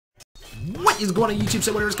What is going on YouTube?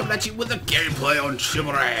 So whatever's coming at you with a gameplay on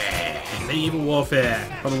Chivalry Medieval Warfare.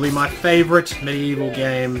 Probably my favourite medieval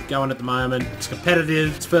game going at the moment. It's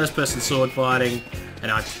competitive, it's first person sword fighting,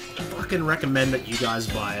 and I fucking recommend that you guys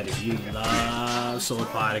buy it if you love sword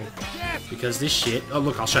fighting. Because this shit, oh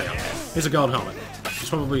look, I'll show you. Here's a gold helmet.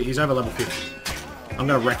 He's over level 50. I'm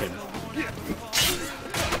gonna wreck him.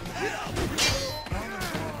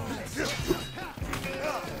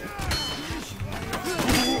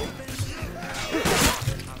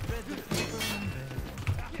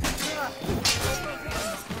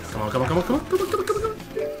 Come on, come on, come on, come on, come on, come on, come on,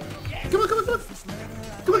 come on, come on, come on, come on,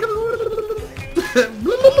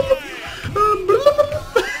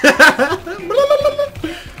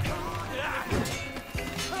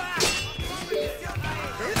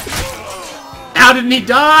 How didn't he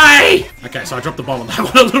die? Okay, so I dropped the bomb on that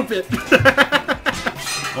one a little bit.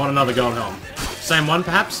 I want another gold helm. Same one,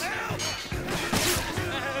 perhaps?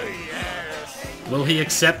 Will he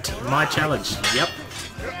accept my challenge? Yep.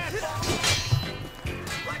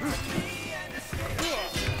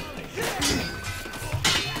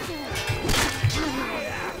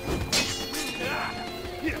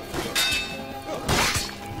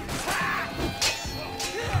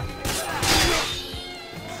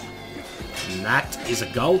 And that is a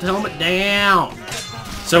gold helmet down.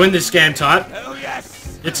 So in this game type,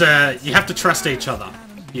 it's you have to trust each other.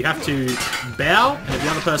 You have to bow, and if the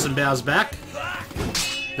other person bows back,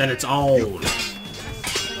 then it's on.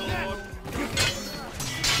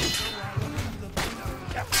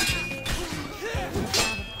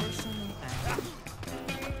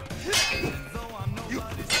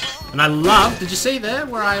 And I love, did you see there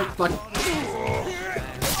where I like,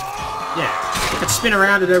 yeah, I could spin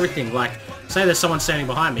around and everything, like, say there's someone standing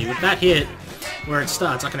behind me, with that hit, where it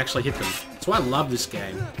starts, I can actually hit them. That's why I love this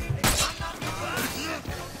game.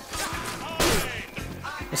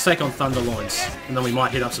 Let's take on Thunderloins, and then we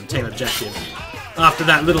might hit up some team objective. After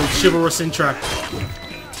that little chivalrous intro.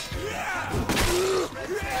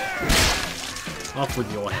 Off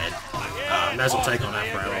with your head. May as well take on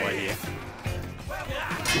Afro while we're here.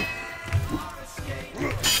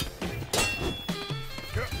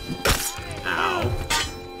 Ow.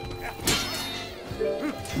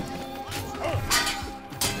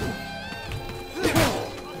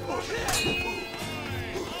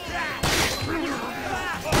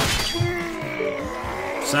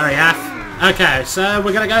 Sorry, Af. Okay, so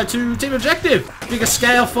we're gonna go to team objective. Bigger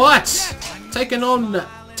scale fights. Taking on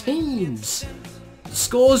teams.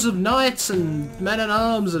 Scores of knights and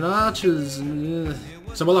men-at-arms and archers. And,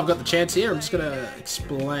 so while I've got the chance here, I'm just gonna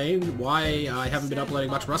explain why I haven't been uploading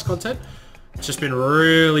much Rust content. It's just been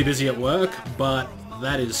really busy at work, but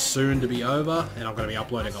that is soon to be over, and I'm gonna be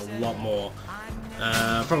uploading a lot more.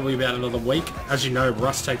 Probably about another week. As you know,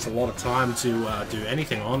 Rust takes a lot of time to do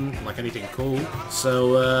anything on, like anything cool.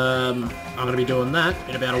 So I'm going to be doing that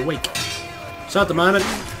in about a week. So at the moment,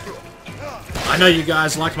 I know you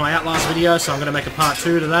guys liked my Outlast video, so I'm going to make a part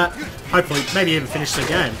 2 to that. Hopefully, maybe even finish the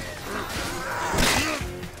game.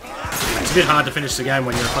 It's a bit hard to finish the game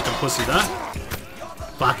when you're a fucking pussy, though.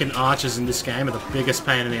 Fucking archers in this game are the biggest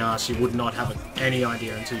pain in the ass. You would not have any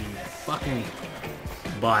idea until you fucking...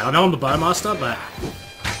 I know I'm the bowmaster, but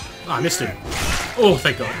oh, I missed him. Oh,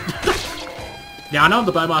 thank God. Now I know I'm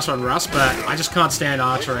the bowmaster on Rust, but I just can't stand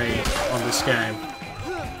archery on this game.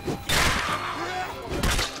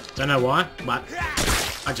 Don't know why, but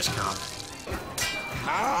I just can't.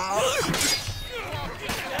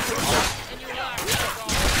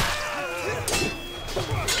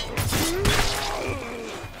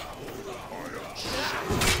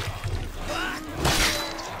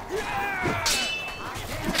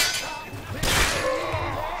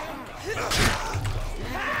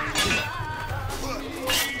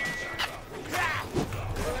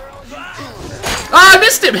 Oh, I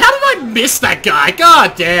missed him! How did I miss that guy?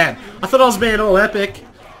 God damn! I thought I was being all epic.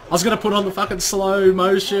 I was gonna put on the fucking slow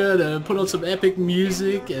motion and put on some epic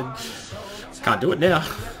music and... Can't do it now.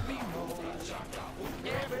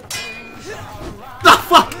 Oh,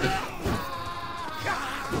 fuck!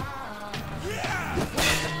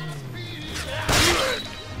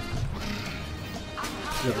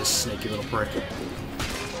 Look at this sneaky little prick.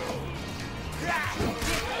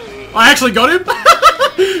 I actually got him!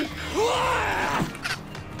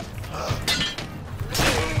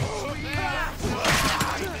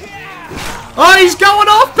 Oh, he's going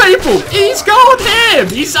off, people! He's going ham!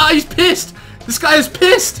 He's pissed! This guy is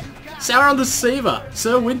pissed! Sauron the Deceiver,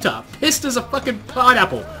 Sir Winter, pissed as a fucking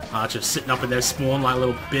pineapple. Archers sitting up in their spawn like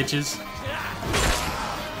little bitches.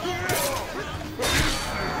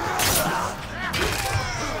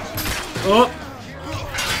 Oh!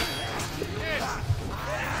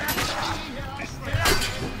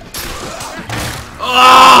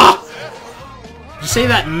 Oh! You see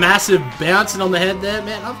that massive bouncing on the head there,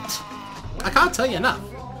 man? I can't tell you enough.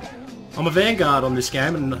 I'm a vanguard on this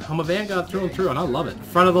game, and I'm a vanguard through and through, and I love it.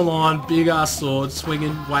 Front of the line, big ass sword,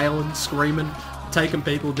 swinging, wailing, screaming, taking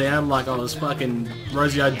people down like I was fucking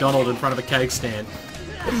Rosie O'Donnell in front of a cake stand.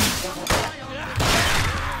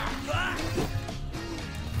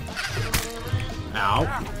 Ow.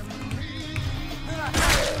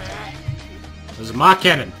 There's a Mark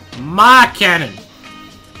Cannon. Mark Cannon!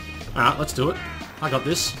 Alright, let's do it. I got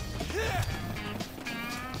this.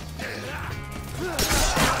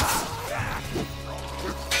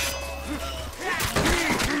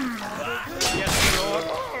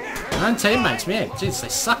 My own teammates, man. Jeez, they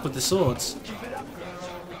suck with the swords.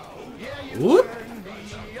 Whoop!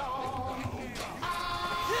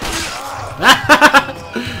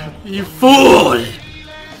 You fool!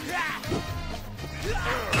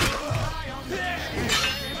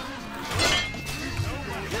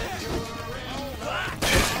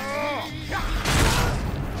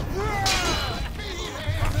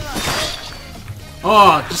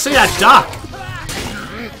 Oh, did you see that duck?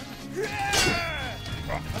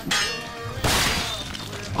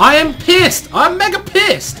 I am pissed! I'm mega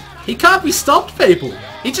pissed! He can't be stopped, people!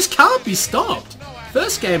 He just can't be stopped!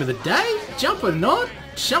 First game of the day, jumping on,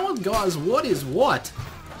 showing guys what is what.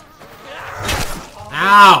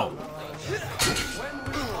 Ow!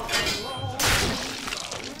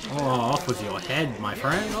 Oh, off with your head, my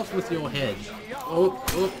friend. Off with your head. Oh,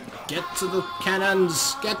 oh, get to the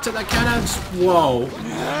cannons! Get to the cannons! Whoa!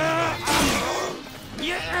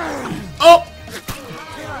 Oh!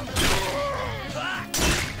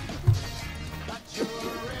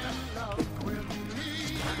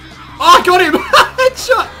 Oh, I got him!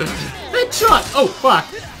 Headshot! Headshot! Oh, fuck.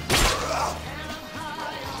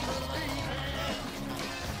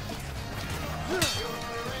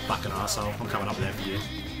 Fucking arsehole. I'm coming up there for you.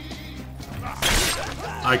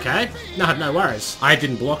 Okay. No worries. I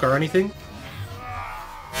didn't block or anything.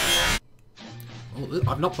 Oh,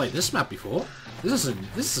 I've not played this map before. This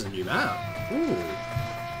is a new map. Ooh.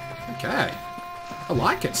 Okay. I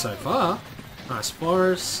like it so far. Nice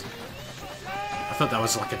forest. I thought that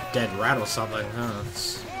was like a dead rat or something. Oh,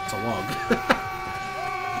 it's a log.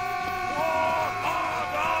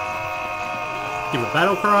 Give a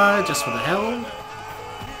battle cry just for the hell.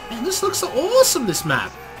 Man, this looks so awesome, this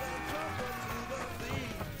map.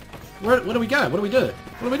 Where do we go? What do we do?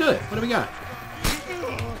 What do we do? Where do we go?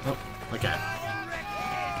 Oh, okay.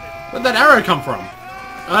 Where'd that arrow come from?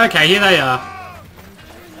 Okay, here they are.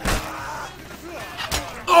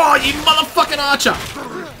 Oh, you motherfucking archer!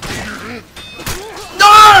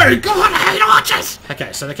 No! God, I hate archers!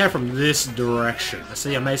 Okay, so they came from this direction. I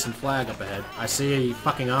see a Mason flag up ahead. I see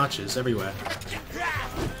fucking archers everywhere.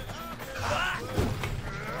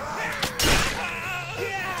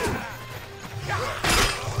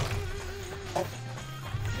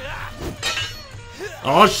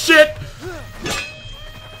 Oh shit!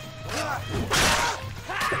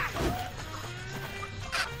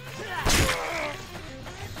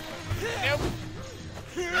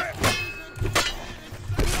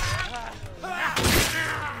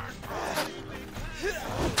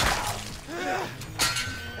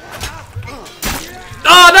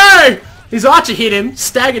 Oh no! His archer hit him,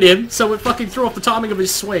 staggered him, so it fucking threw off the timing of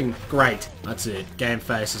his swing. Great. That's it. Game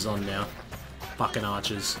face is on now. Fucking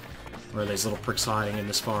archers. Where are these little pricks hiding in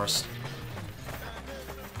this forest?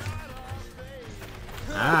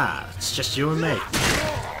 Ah, it's just you and me.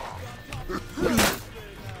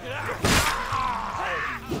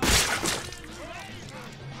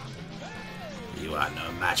 You are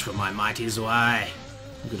no match for my mighty Zwei.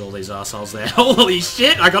 Look at all these assholes there. Holy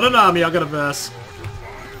shit! I got an army, I got a verse.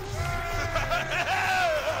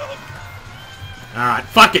 Alright,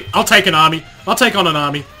 fuck it. I'll take an army. I'll take on an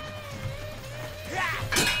army.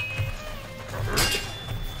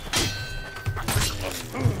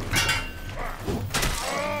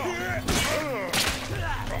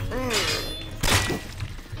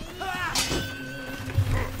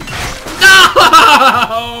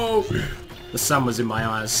 No! The sun was in my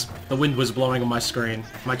eyes. The wind was blowing on my screen.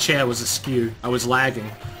 My chair was askew. I was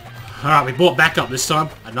lagging. Alright, we brought back up this time.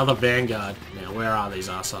 Another vanguard. Now, where are these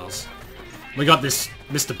assholes? We got this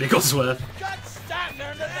Mr. Bigglesworth.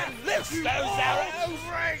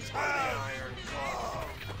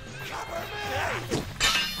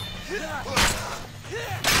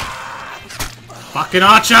 Fucking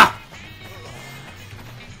archer!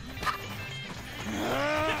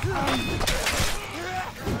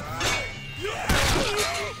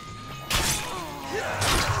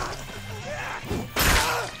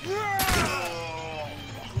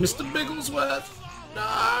 Mr. Bigglesworth!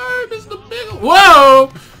 No, Mr. Biggle.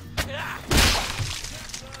 Whoa!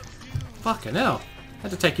 Fucking hell. I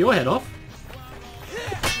had to take your head off.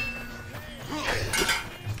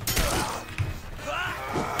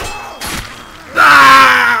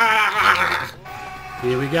 Ah!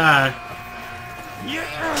 Here we go.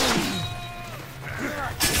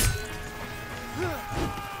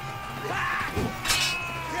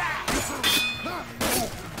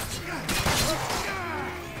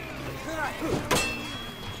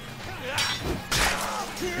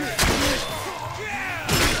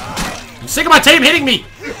 I'm sick of my team hitting me!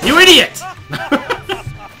 You idiot!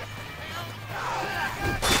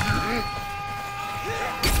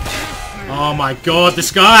 Oh my god,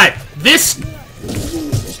 this guy! This!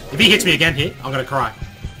 If he hits me again here, I'm gonna cry.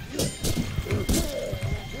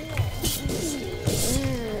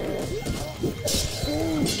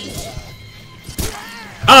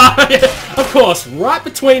 Of course, right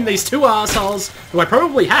between these two assholes who I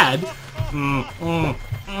probably had.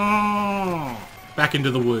 Back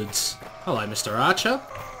into the woods. Hello, Mr. Archer.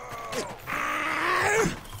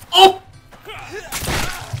 Oh!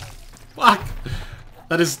 Fuck!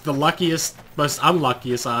 That is the luckiest, most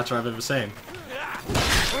unluckiest archer I've ever seen.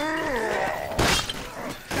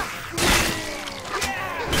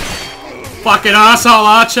 Fucking asshole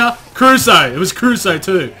archer! Crusoe! It was Crusoe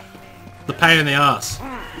too. The pain in the ass.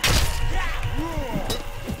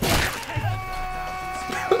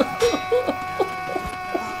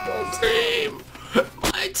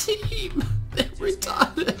 My team! They're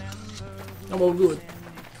retarded. I'm all good.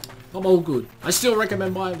 I'm all good. I still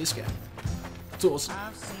recommend buying this game. It's awesome.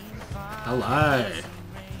 Hello.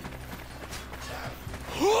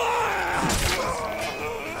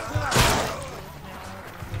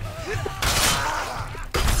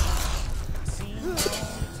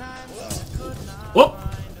 Whoop!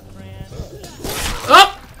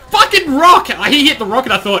 Oh! Fucking rock! He hit the rock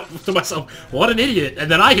and I thought to myself, what an idiot. And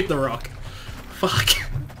then I hit the rock. Fuck.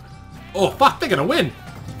 Oh, fuck, they're gonna win.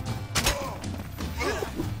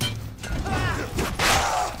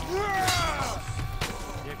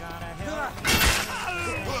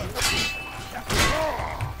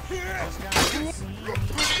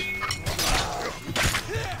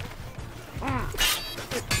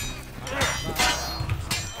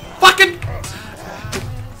 Fucking...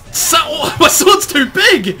 So, oh, my sword's too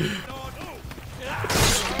big!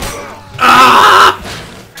 Ah!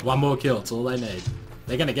 One more kill, it's all they need.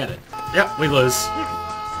 They're gonna get it. Yep, we lose.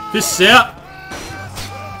 Fists out!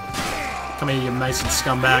 Come here, you Mason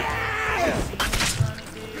scumbag.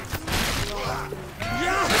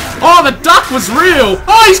 Oh, the duck was real!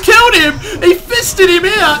 Oh, he's killed him! He fisted him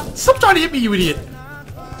out! Stop trying to hit me, you idiot!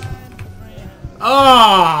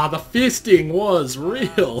 Ah, the fisting was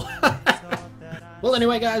real. Well,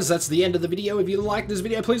 anyway, guys, that's the end of the video. If you like this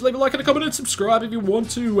video, please leave a like and a comment and subscribe if you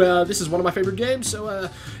want to. This is one of my favorite games, so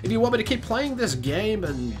if you want me to keep playing this game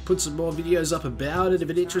and put some more videos up about it,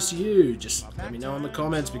 if it interests you, just let me know in the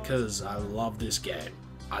comments because I love this game.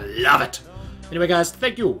 I love it. Anyway, guys,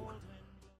 thank you.